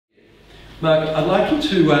Mark, I'd like you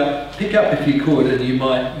to pick up, if you could, and you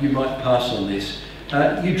might pass on this.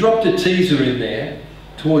 You dropped a teaser in there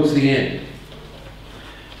towards the end.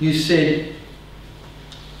 You said,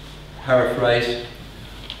 paraphrase,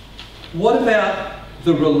 what about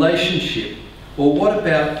the relationship, or what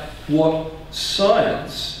about what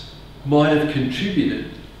science might have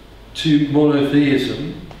contributed to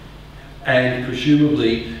monotheism and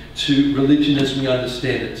presumably to religion as we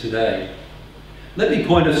understand it today? Let me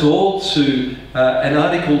point us all to an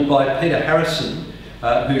article by Peter Harrison,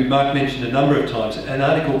 who Mark mentioned a number of times, an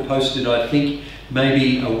article posted, I think,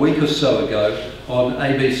 maybe a week or so ago on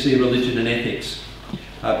ABC Religion and Ethics.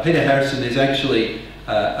 Peter Harrison is actually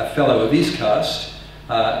a fellow of ISCAST,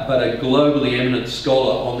 but a globally eminent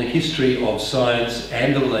scholar on the history of science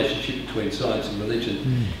and the relationship between science and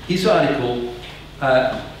religion. His article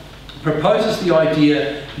proposes the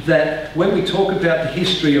idea that when we talk about the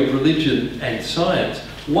history of religion and science,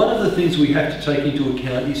 one of the things we have to take into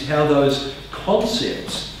account is how those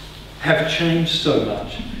concepts have changed so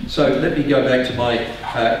much. So let me go back to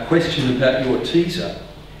my question about your teaser.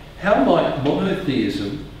 How might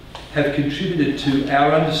monotheism have contributed to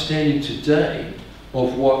our understanding today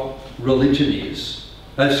of what religion is?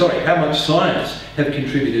 How much science have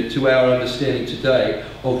contributed to our understanding today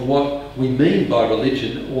of what we mean by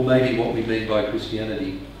religion, or maybe what we mean by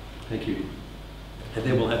Christianity? Thank you. And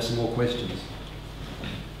then we'll have some more questions.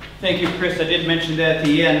 Thank you, Chris. I did mention that at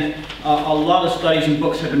the end. A lot of studies and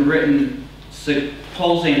books have been written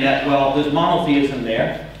supposing that, well, there's monotheism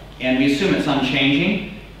there, and we assume it's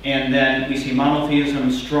unchanging, and then we see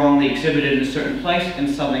monotheism strongly exhibited in a certain place, and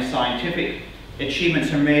suddenly scientific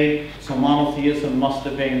achievements are made, so monotheism must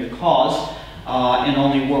have been the cause, and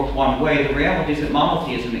only work one way. The reality is that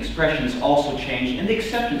monotheism expressions also change, and the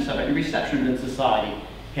acceptance of it and reception in society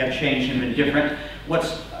have changed and been different.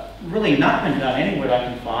 What's really not been done anywhere I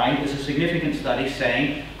can find is a significant study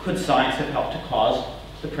saying, could science have helped to cause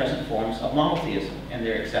the present forms of monotheism and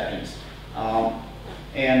their acceptance?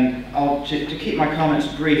 And to keep my comments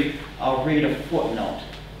brief, I'll read a footnote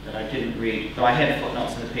that I didn't read, though I had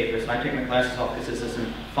footnotes in the papers, and I take my glasses off because this is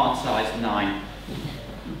in font size 9.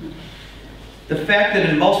 The fact that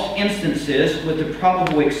in most instances, with the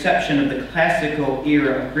probable exception of the classical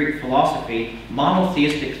era of Greek philosophy,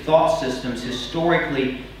 monotheistic thought systems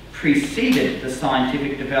historically preceded the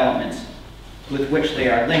scientific developments with which they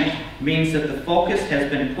are linked means that the focus has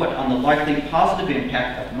been put on the likely positive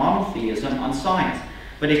impact of monotheism on science.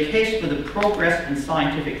 But a case for the progress in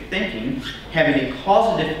scientific thinking having a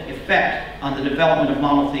causative effect on the development of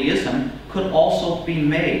monotheism could also be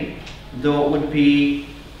made, though it would be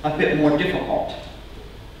a bit more difficult.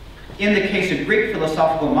 In the case of Greek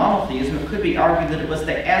philosophical monotheism, it could be argued that it was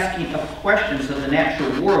the asking of questions of the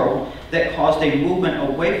natural world that caused a movement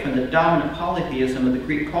away from the dominant polytheism of the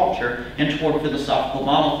Greek culture and toward philosophical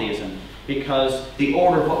monotheism, because the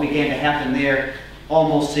order of what began to happen there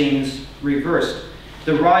almost seems reversed.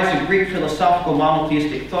 The rise of Greek philosophical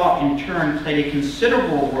monotheistic thought in turn played a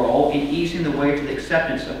considerable role in easing the way to the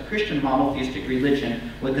acceptance of Christian monotheistic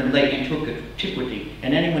religion within late antiquity.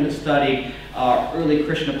 And anyone that studied early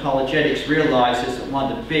Christian apologetics realizes that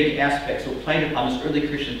one of the big aspects that played upon those early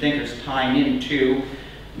Christian thinkers tying into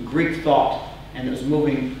Greek thought, and it was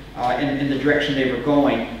moving in the direction they were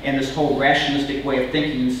going, and this whole rationalistic way of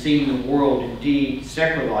thinking and seeing the world, indeed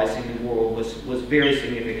secularizing the world, was very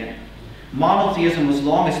significant. Monotheism was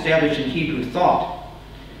long established in Hebrew thought,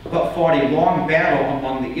 but fought a long battle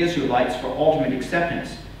among the Israelites for ultimate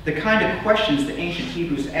acceptance. The kind of questions the ancient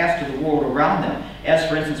Hebrews asked of the world around them, as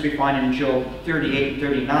for instance we find in Job 38 and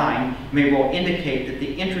 39, may well indicate that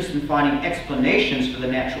the interest in finding explanations for the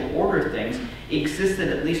natural order of things existed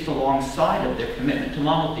at least alongside of their commitment to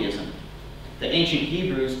monotheism. The ancient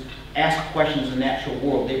Hebrews asked questions of the natural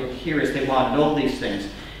world. They were curious. They wanted to know these things.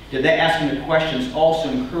 Did that asking the questions also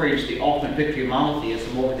encourage the ultimate victory of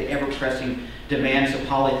monotheism over the ever-pressing demands of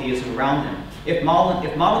polytheism around them? If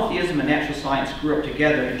monotheism and natural science grew up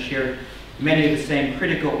together and shared many of the same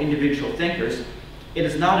critical individual thinkers, it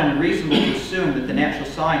is not unreasonable to assume that the natural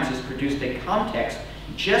sciences produced a context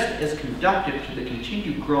just as conducive to the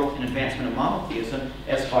continued growth and advancement of monotheism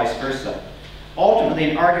as vice versa.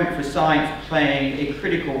 Ultimately, an argument for science playing a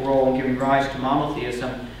critical role in giving rise to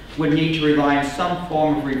monotheism would need to rely on some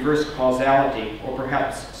form of reverse causality, or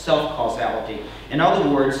perhaps self-causality. In other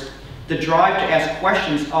words, the drive to ask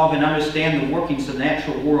questions of and understand the workings of the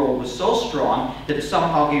natural world was so strong that it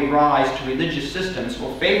somehow gave rise to religious systems,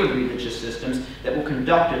 or favored religious systems, that were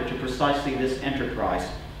conducted to precisely this enterprise.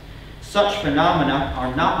 Such phenomena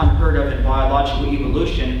are not unheard of in biological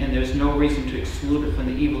evolution, and there's no reason to exclude it from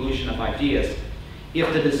the evolution of ideas.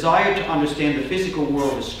 If the desire to understand the physical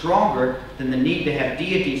world is stronger than the need to have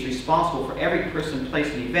deities responsible for every person,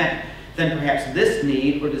 place, and event, then perhaps this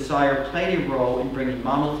need or desire played a role in bringing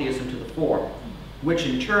monotheism to the fore, which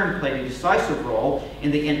in turn played a decisive role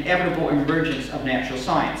in the inevitable emergence of natural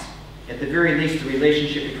science. At the very least, the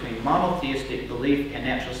relationship between monotheistic belief and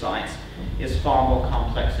natural science is far more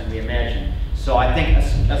complex than we imagine. So I think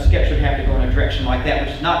a sketch would have to go in a direction like that,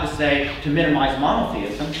 which is not to say to minimize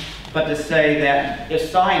monotheism, but to say that if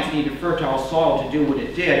science needed fertile soil to do what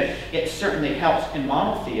it did, it certainly helps in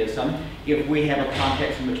monotheism if we have a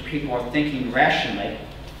context in which people are thinking rationally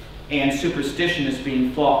and superstition is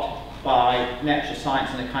being fought by natural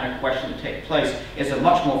science and the kind of questions that take place is a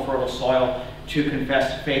much more fertile soil to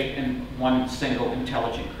confess faith in one single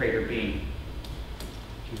intelligent creator being.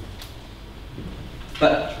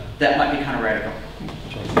 But that might be kind of radical.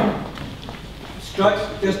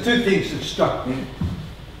 There's two things that struck me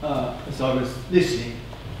as I was listening.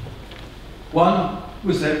 One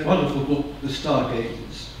was that wonderful book, The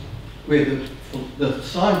Stargazers, where the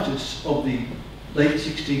scientists of the late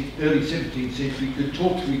 16th, early 17th century could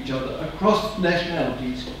talk to each other across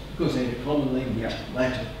nationalities because they had a common language,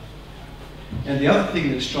 Latin. And the other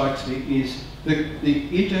thing that strikes me is the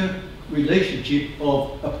interrelationship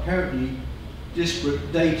of apparently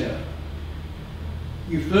disparate data.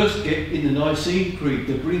 You first get in the Nicene Creed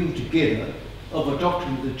the bringing together of a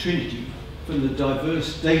doctrine of the Trinity from the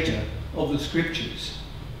diverse data of the Scriptures,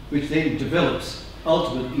 which then develops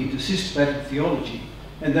ultimately into systematic theology,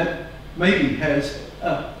 and that maybe has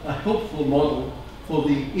a helpful model for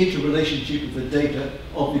the interrelationship of the data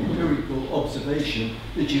of empirical observation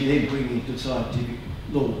that you then bring into scientific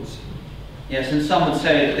laws. Yes, and some would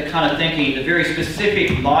say that the kind of thinking, the very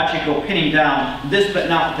specific, logical pinning down this but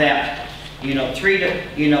not that,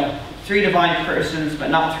 three divine persons but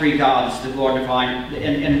not three gods, the Lord divine,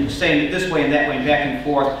 and saying it this way and that way and back and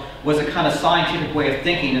forth was a kind of scientific way of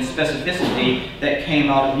thinking and specificity that came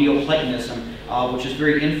out of Neoplatonism, which is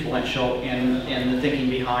very influential in the thinking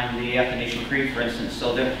behind the Athanasian Creed, for instance.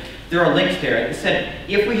 So there are links there. It said,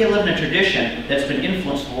 if we live in a tradition that's been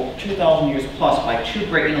influenced for 2,000 years plus by two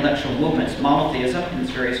great intellectual movements, monotheism in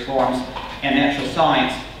its various forms and natural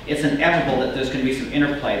science, it's inevitable that there's going to be some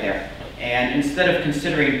interplay there. And instead of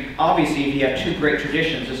considering, obviously, if you have two great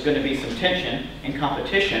traditions, there's going to be some tension and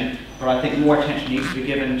competition, but I think more attention needs to be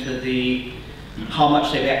given to how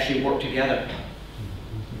much they've actually worked together.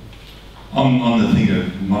 On the thing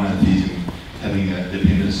of monotheism having a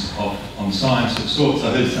dependence on science of sorts,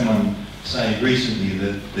 I heard someone say recently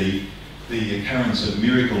that the occurrence of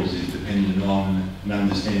miracles is dependent on an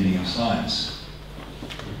understanding of science.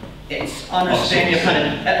 It's understanding of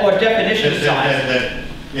kind of, or definition of science.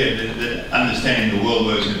 That understanding the world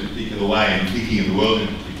works in a particular way and thinking of the world in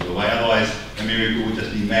a particular way. Otherwise, a miracle would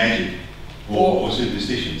just be magic or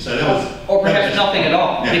superstition. So that was, or perhaps nothing at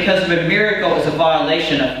all. Yeah. Because if a miracle is a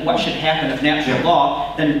violation of what should happen of natural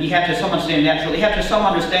law, then you have to have some understanding of natural. You have to have some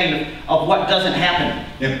understanding of what doesn't happen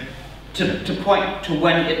to point to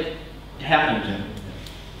when it happened.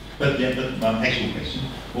 Yeah. But my actual question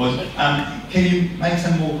was, can you make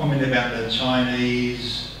some more comment about the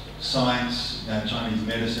Chinese science, Chinese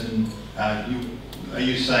medicine? Are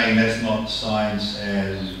you saying that's not science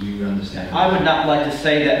as we would understand it? I would not like to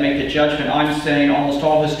say that, make a judgment. I'm saying almost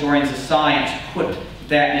all historians of science put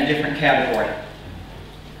that in a different category.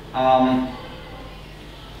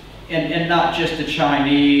 And not just the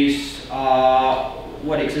Chinese,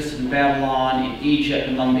 what existed in Babylon, in Egypt,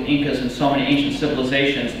 among the Incas, and so many ancient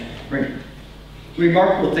civilizations.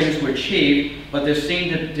 Remarkable things were achieved, but there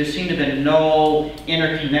seemed to have been no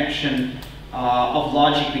interconnection of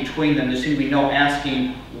logic between them. There seemed to be no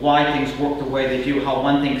asking why things work the way they do, how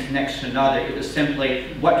one thing connects to another. It was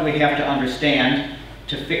simply, what do we have to understand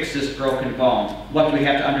to fix this broken bone? What do we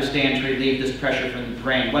have to understand to relieve this pressure from the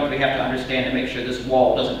brain? What do we have to understand to make sure this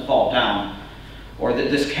wall doesn't fall down, or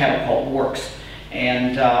that this catapult works?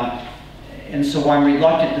 And so I'm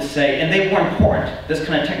reluctant to say, and they were important. This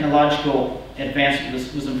kind of technological advancement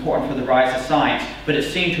was important for the rise of science, but it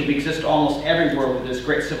seemed to exist almost everywhere where there's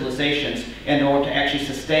great civilizations in order to actually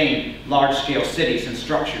sustain large-scale cities and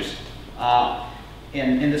structures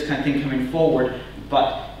and this kind of thing coming forward.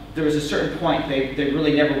 But there was a certain point they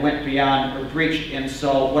really never went beyond or breached, and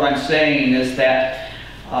so what I'm saying is that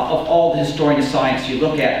of all the historian of science you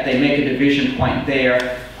look at, they make a division point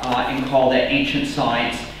there and call that ancient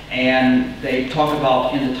science. And they talk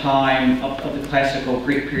about in the time of the classical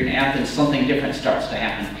Greek period in Athens, something different starts to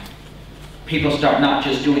happen. People start not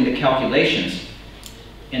just doing the calculations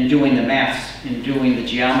and doing the maths and doing the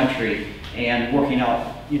geometry and working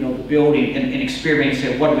out you know, the building and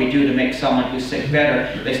experiencing what do we do to make someone who's sick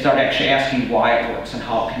better, they start actually asking why it works and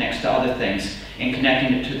how it connects to other things and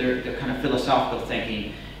connecting it to their kind of philosophical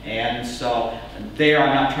thinking. And so there,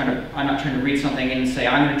 I'm not trying to read something in and say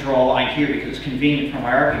I'm going to draw a line here because it's convenient for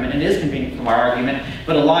my argument. And it is convenient for my argument,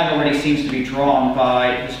 but a line already seems to be drawn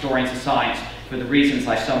by historians of science for the reasons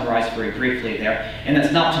I summarized very briefly there. And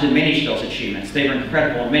that's not to diminish those achievements. They were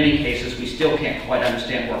incredible. In many cases, we still can't quite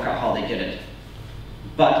understand, work out how they did it.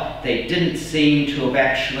 But they didn't seem to have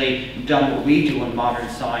actually done what we do in modern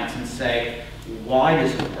science and say, why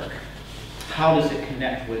does it work? How does it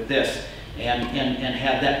connect with this? And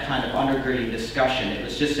have that kind of undergirding discussion. It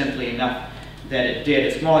was just simply enough that it did.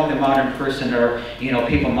 It's more like the modern person or, you know,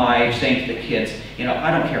 people my age saying to the kids, you know,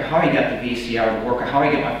 I don't care how you got the VCR to work or how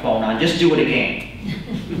I get my phone on, just do it again.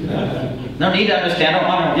 No need to understand, I don't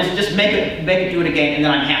want to, just make it do it again, and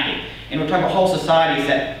then I'm happy. And we're talking about whole societies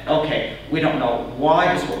that, okay, we don't know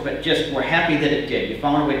why this worked, but just we're happy that it did. You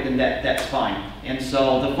found a way, then that's fine. And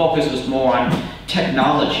so the focus was more on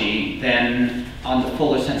technology than on the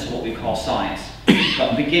fuller sense of what we call science.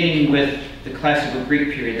 But beginning with the classical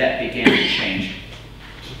Greek period, that began to change.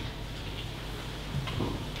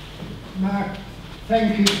 Mark,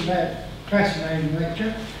 thank you for that fascinating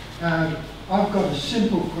lecture. I've got a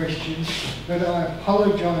simple question, but I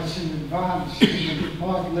apologise in advance because it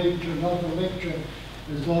might lead to another lecture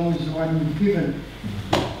as long as the one you've given.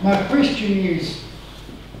 My question is,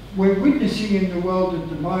 we're witnessing in the world at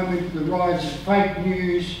the moment the rise of fake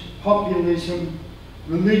news, populism,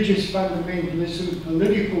 religious fundamentalism,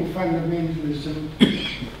 political fundamentalism.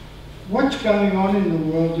 What's going on in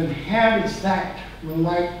the world and how does that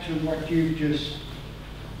relate to what you've just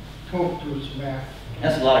talked to us about?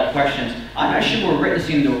 That's a lot of questions. I'm not sure we're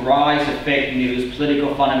witnessing the rise of fake news,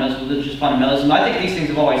 political fundamentalism, religious fundamentalism. I think these things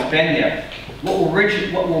have always been there. What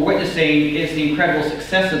we're witnessing is the incredible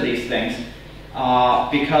success of these things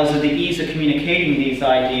because of the ease of communicating these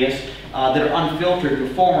ideas that are unfiltered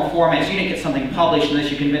through former formats. You didn't get something published unless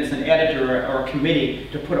you convince an editor or a committee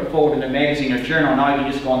to put it forward in a magazine or journal. Now you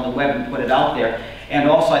can just go on the web and put it out there. And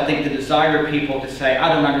also I think the desire of people to say,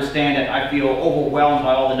 I don't understand it, I feel overwhelmed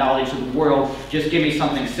by all the knowledge of the world, just give me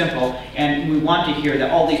something simple. And we want to hear that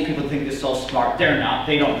all these people think they're so smart. They're not,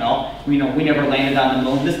 they don't know. We never landed on the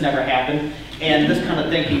moon, this never happened. And this kind of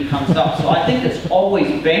thinking comes up. So I think it's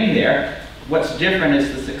always been there. What's different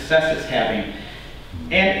is the success it's having.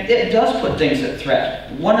 And it does put things at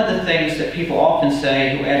threat. One of the things that people often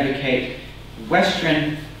say who advocate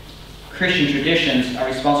Western Christian traditions are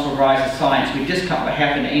responsible for the rise of science. We discount what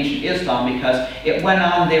happened to ancient Islam because it went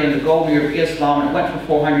on there in the golden era of Islam and it went for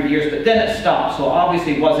 400 years, but then it stopped, so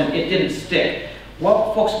obviously it didn't stick.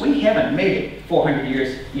 Well, folks, we haven't made it 400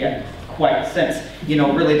 years yet, quite since,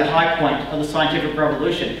 really the high point of the scientific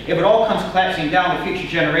revolution. If it all comes collapsing down, the future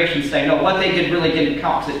generations say, no, what they did really didn't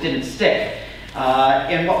count because it didn't stick.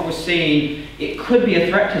 And what we're seeing, it could be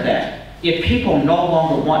a threat to that. If people no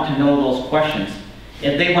longer want to know those questions,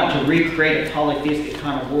 if they want to recreate a polytheistic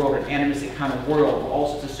kind of world, an animistic kind of world, with all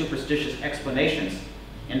sorts of superstitious explanations,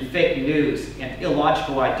 and fake news, and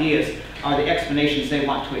illogical ideas are the explanations they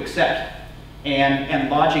want to accept, and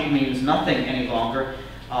logic means nothing any longer,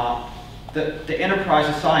 the enterprise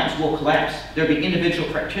of science will collapse. There'll be individual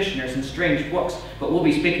practitioners and strange books, but we'll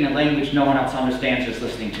be speaking a language no one else understands or is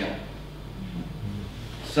listening to.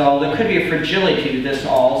 So there could be a fragility to this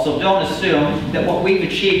all, so don't assume that what we've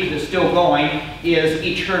achieved that's still going is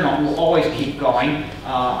eternal and will always keep going.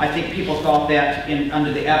 I think people thought that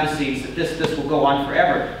under the Abbasids that this will go on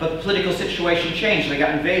forever, but the political situation changed. They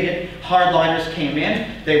got invaded, hardliners came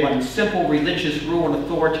in, they wanted simple religious rule and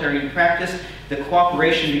authoritarian practice. The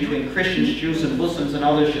cooperation between Christians, Jews, and Muslims and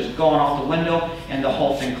others just gone off the window, and the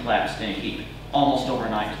whole thing collapsed in a heap, almost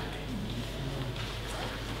overnight.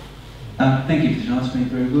 Thank you for tonight's been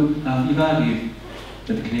very good. You've argued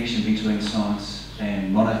that the connection between science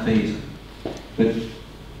and monotheism, but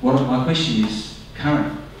my question is,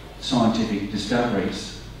 current scientific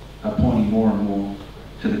discoveries are pointing more and more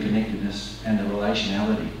to the connectedness and the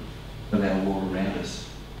relationality of our world around us,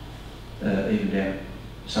 even down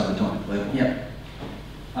subatomic level. Yep.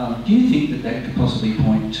 Do you think that could possibly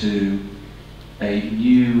point to a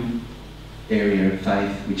new area of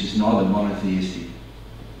faith which is neither monotheistic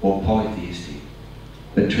or polytheistic,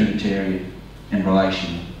 but Trinitarian and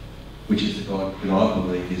relational, which is the God that I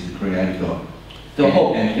believe is the Creator God?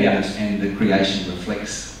 And the creation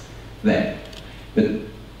reflects that. But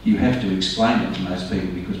you have to explain it to most people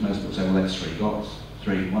because most people say, well, that's three gods,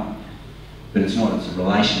 three in one. But it's not, it's a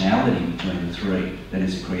relationality between the three that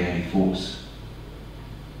is a creative force.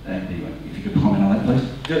 Anyway, if you could comment on that,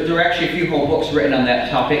 please. There are actually a few whole books written on that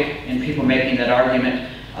topic and people making that argument.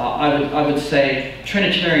 I would say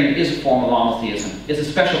Trinitarian is a form of monotheism. It's a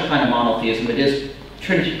special kind of monotheism. It is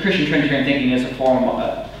Christian Trinitarian thinking is a form,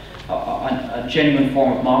 a genuine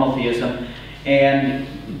form of monotheism, and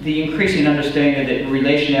the increasing understanding that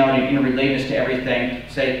relationality and interrelatedness to everything,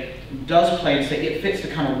 does play and say it fits the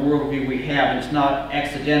kind of worldview we have, and it's not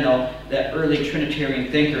accidental that early Trinitarian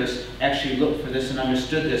thinkers actually looked for this and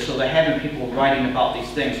understood this, so they're having people writing about these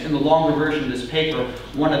things. In the longer version of this paper,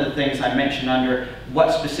 one of the things I mentioned under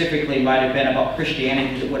what specifically might have been about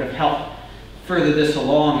Christianity that would have helped further this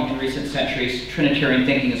along in recent centuries, Trinitarian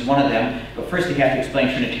thinking is one of them, but first you have to explain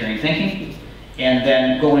Trinitarian thinking, and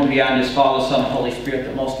then going beyond his Father, Son, and Holy Spirit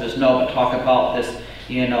that most of us know, but talk about this,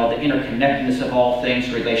 the interconnectedness of all things,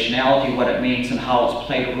 relationality, what it means, and how it's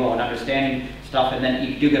played a role in understanding stuff, and then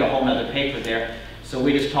you do get a whole other paper there. So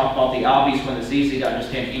we just talked about the obvious one that's easy to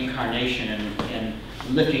understand, incarnation, and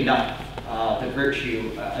lifting up the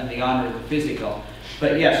virtue and the honor of the physical.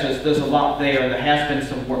 But yes, there's a lot there. There has been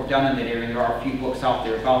some work done in that area, and there are a few books out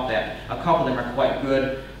there about that. A couple of them are quite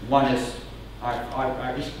good. One is I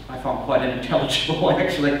found quite unintelligible,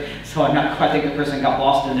 actually, so I think the person got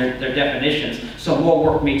lost in their definitions. So more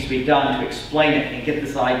work needs to be done to explain it and get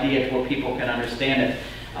this idea to where people can understand it.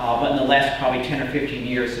 But in the last probably 10 or 15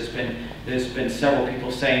 years, there's been several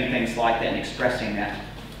people saying things like that and expressing that.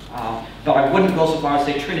 But I wouldn't go so far as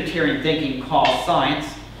to say Trinitarian thinking caused science,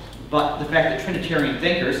 but the fact that Trinitarian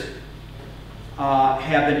thinkers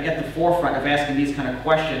have been at the forefront of asking these kind of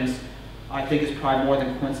questions, I think is probably more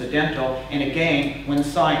than coincidental. And again, when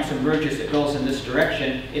science emerges, it goes in this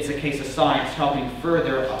direction. It's a case of science helping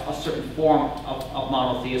further a certain form of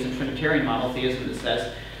monotheism, Trinitarian monotheism, that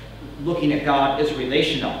says looking at God as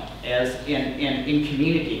relational, as in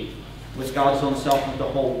community with God's own self, with the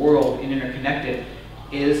whole world, and interconnected,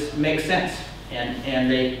 makes sense. And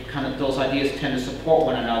they those ideas tend to support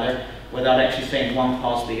one another without actually saying one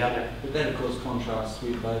caused the other. But that of course contrasts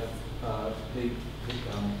with both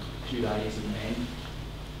Judaism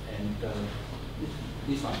and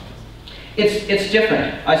Islam. It's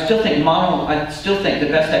different. I still think the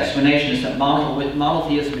best explanation is that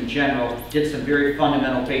monotheism in general did some very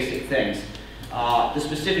fundamental basic things. The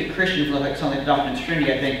specific Christians, like something like Doctrine of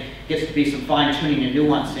Trinity, I think gets to be some fine-tuning and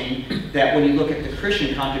nuancing that when you look at the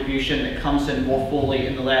Christian contribution that comes in more fully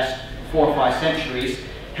in the last 4 or 5 centuries,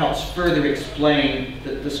 helps further explain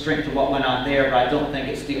the strength of what went on there, but I don't think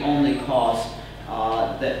it's the only cause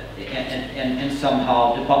and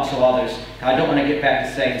somehow debunks all others. I don't want to get back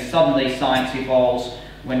to saying suddenly science evolves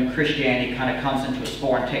when Christianity kind of comes into its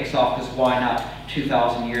fore and takes off, because why not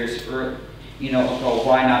 2,000 years ago?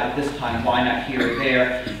 Why not at this time? Why not here or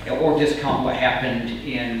there? Or discount what happened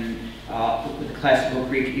in the classical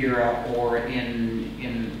Greek era or in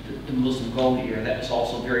the Muslim Gold era. That was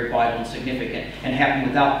also very vital and significant and happened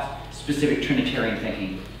without specific Trinitarian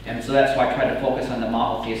thinking. And so that's why I tried to focus on the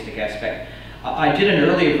monotheistic aspect. I did an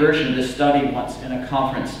earlier version of this study once in a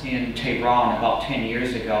conference in Tehran about 10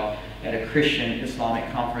 years ago at a Christian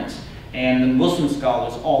Islamic conference, and the Muslim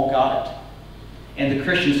scholars all got it. And the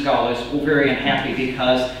Christian scholars were very unhappy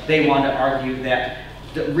because they wanted to argue that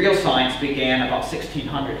the real science began about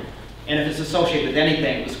 1600. And if it's associated with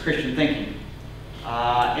anything, it was Christian thinking,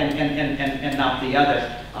 and not the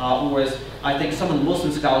other. Whereas I think some of the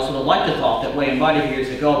Muslim scholars would have liked to thought that way and might have years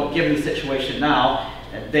ago, but given the situation now,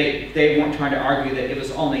 they weren't trying to argue that it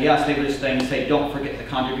was only us. They were just saying, don't forget the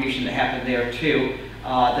contribution that happened there too,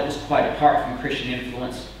 that was quite apart from Christian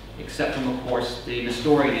influence, except from, of course, the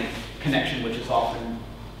Nestorian connection, which is often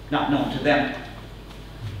not known to them.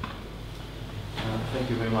 Thank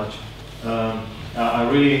you very much. I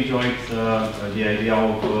really enjoyed the idea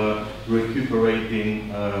of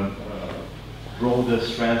recuperating broader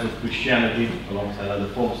strands of Christianity alongside other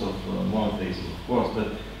forms of monotheism, of course, but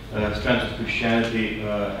strands of Christianity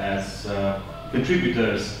as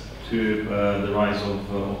contributors to the rise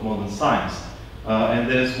of modern science. And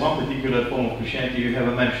there's one particular form of Christianity you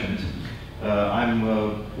haven't mentioned. I'm,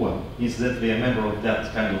 incidentally a member of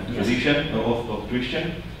that kind of tradition, of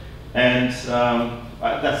Christian, and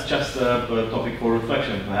that's just a topic for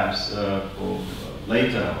reflection, perhaps, for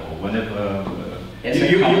later or whenever.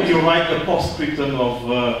 You write a postscriptum of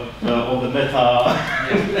the meta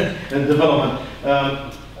and development.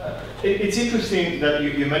 It's interesting that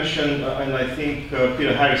you mentioned, and I think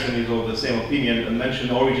Peter Harrison is of the same opinion, and mentioned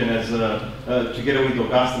Origen as, together with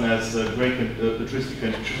Augustine, as great patristic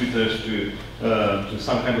contributors to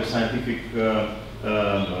some kind of scientific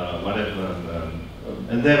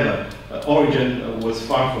endeavor. Origen was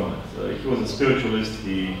far from it. He was a spiritualist.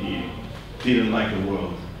 He didn't like the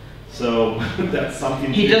world. So that's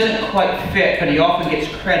something. He doesn't quite fit, but he often gets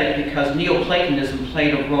credit because Neoplatonism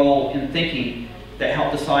played a role in thinking that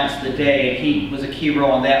helped the science of the day, and he was a key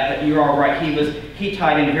role in that. But you're all right, he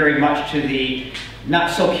tied in very much to the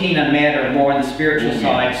not so keen on matter, more on the spiritual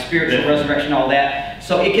side, spiritual resurrection, all that.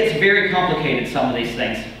 So it gets very complicated, some of these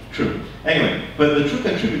things. True. Anyway, but the true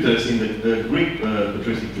contributors in the Greek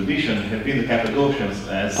patristic tradition have been the Cappadocians,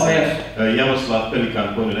 as Jaroslav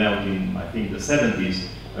Pelikan pointed out in, I think, the 70s.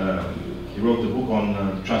 He wrote a book on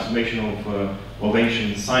the transformation of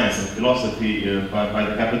ancient science and philosophy by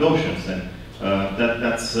the Cappadocians, and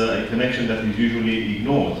that's a connection that is usually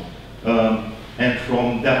ignored. And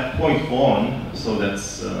from that point on, so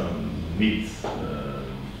that's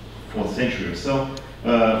mid-4th century or so,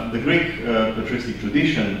 the Greek patristic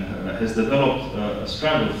tradition has developed a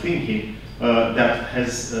strand of thinking that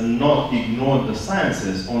has not ignored the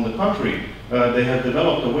sciences. On the contrary, they have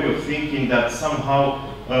developed a way of thinking that somehow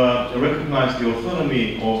recognized the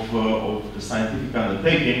autonomy of the scientific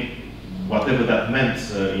undertaking, whatever that meant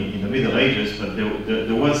in the Middle Ages, but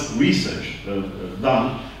there was research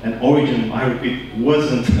done, and Origen, I repeat,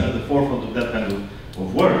 wasn't at the forefront of that kind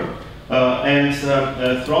of work. And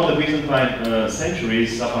throughout the Byzantine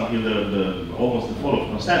centuries, up until almost the fall of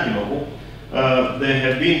Constantinople, there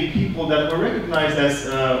have been people that were recognized as,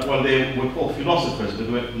 well, they were called philosophers, but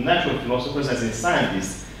they were natural philosophers, as in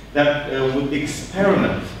scientists, that would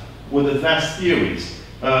experiment with advanced theories.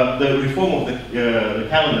 The reform of the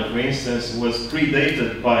calendar, for instance, was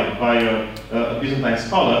predated by a Byzantine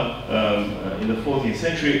scholar in the 14th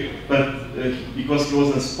century, but because he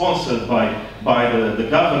wasn't sponsored by the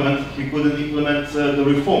government, he couldn't implement the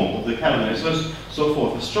reform of the calendar, so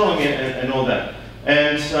forth, astronomy and all that.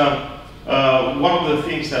 And one of the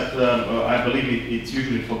things that I believe it's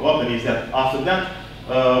usually forgotten is that after that,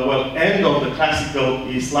 well, end of the classical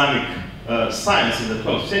Islamic science in the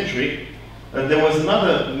 12th century, there was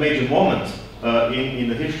another major moment in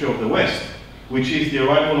the history of the West, which is the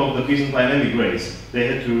arrival of the Byzantine emigres. They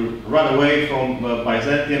had to run away from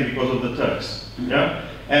Byzantium because of the Turks. Yeah?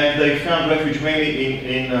 And they found refuge mainly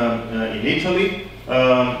in Italy,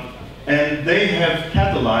 and they have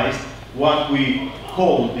catalyzed what we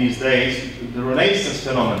call these days the Renaissance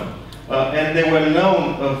phenomenon. And they were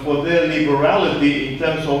known for their liberality in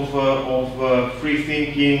terms of free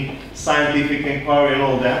thinking, scientific inquiry and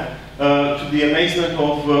all that, to the amazement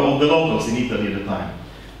of the locals in Italy at the time.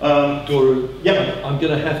 Doru, yeah. I'm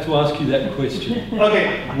going to have to ask you that question.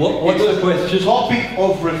 Okay. What's the question? Topic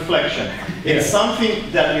of reflection. It's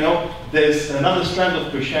something that, you know, there's another strand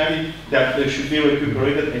of Christianity that should be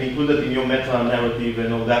recuperated and included in your meta-narrative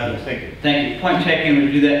and all that. Thank you. Thank you. Point taken,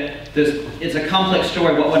 we do that. It's a complex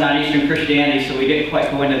story what went on in Eastern Christianity, so we didn't quite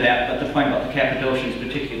go into that, but the point about the Cappadocians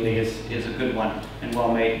particularly is a good one and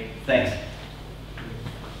well made. Thanks.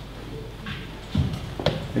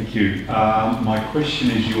 Thank you. My question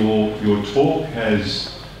is, your talk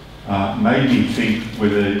has made me think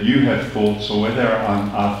whether you have thoughts or whether there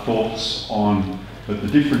are thoughts on that the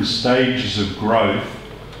different stages of growth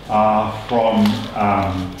are from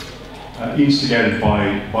instigated by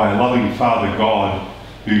a loving Father God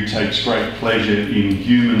who takes great pleasure in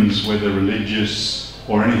humans, whether religious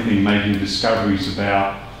or anything, making discoveries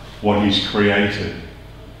about what He's created.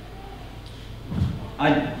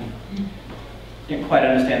 I didn't quite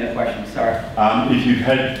understand the question, sorry. If you've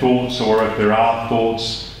had thoughts or if there are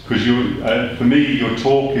thoughts, because for me your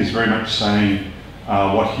talk is very much saying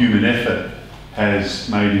what human effort has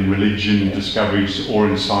made in religion discoveries or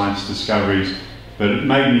in science discoveries, but it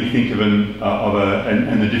made me think of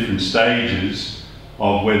the different stages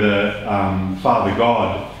of whether Father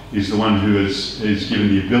God is the one who is given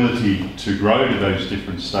the ability to grow to those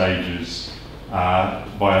different stages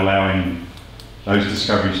by allowing those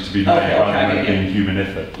discoveries to be made rather than being human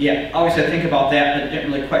effort. Yeah, obviously I think about that, but it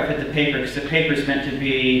didn't really quite fit the paper, because the paper is meant to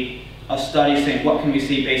be a study saying what can we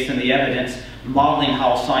see based on the evidence, modeling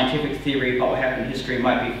how scientific theory about what happened in history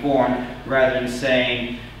might be formed, rather than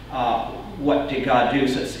saying what did God do.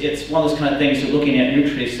 So it's one of those kind of things you're looking at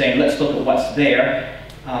neutrally, saying let's look at what's there.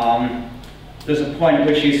 There's a point at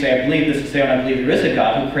which you say, I believe this is there, and I believe there is a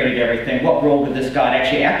God who created everything. What role did this God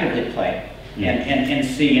actually actively play? And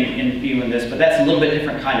see and view in this, but that's a little bit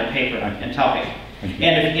different kind of paper and topic.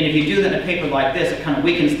 And if you do that in a paper like this, it kind of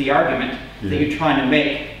weakens the argument that you're trying to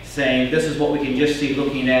make, saying this is what we can just see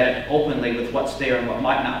looking at it openly with what's there and what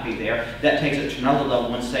might not be there. That takes it to another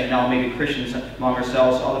level and saying, now maybe Christians among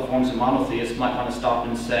ourselves, other forms of monotheists might want to stop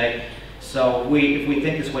and say, so if we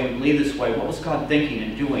think this way and believe this way, what was God thinking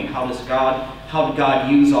and doing? How did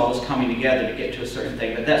God use all this coming together to get to a certain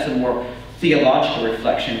thing? But that's a more theological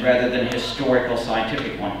reflection rather than a historical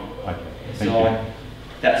scientific one. Okay. So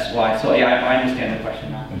that's why. So yeah, I understand the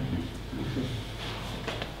question now. Thank you.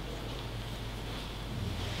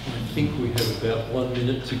 I think we have a about 1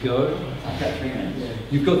 minute to go. I've got 3 minutes.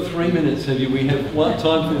 You've got 3 minutes, have you? We have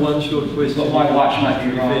time for one short question. But my watch might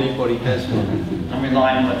be wrong. If anybody has one. I'm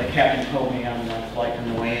relying on what the captain told me on the flight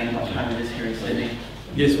on the way in, what time it is here in Sydney.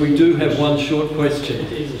 Yes, we do have one short question.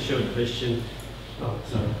 It is a short question. Oh,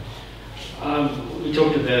 sorry. We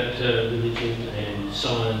talked about religion and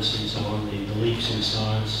science and so on, the beliefs in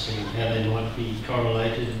science and how they might be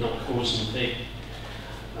correlated and not cause and effect.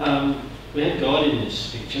 We have God in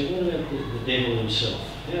this picture. What about the devil himself?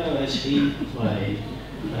 How has he played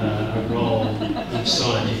a role in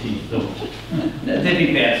scientific thought? They'd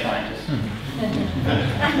be bad scientists.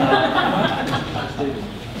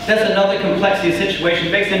 That's another complexity of the situation.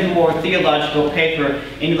 It makes it into a more theological paper,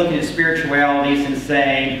 and you're looking at spiritualities and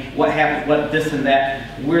saying what happens, what this and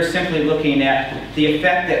that. We're simply looking at the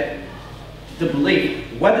effect that the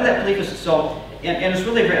belief, whether that belief is so, and it's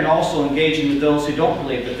really written also engaging with those who don't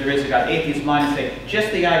believe that there is a God. Atheist mind say,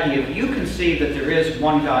 just the idea of you conceive that there is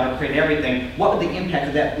one God who created everything, what would the impact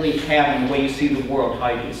of that belief have on the way you see the world, how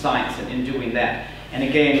you do science in doing that? And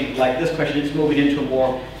again, like this question, it's moving into a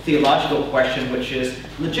more theological question, which is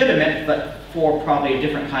legitimate, but for probably a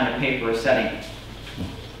different kind of paper or setting.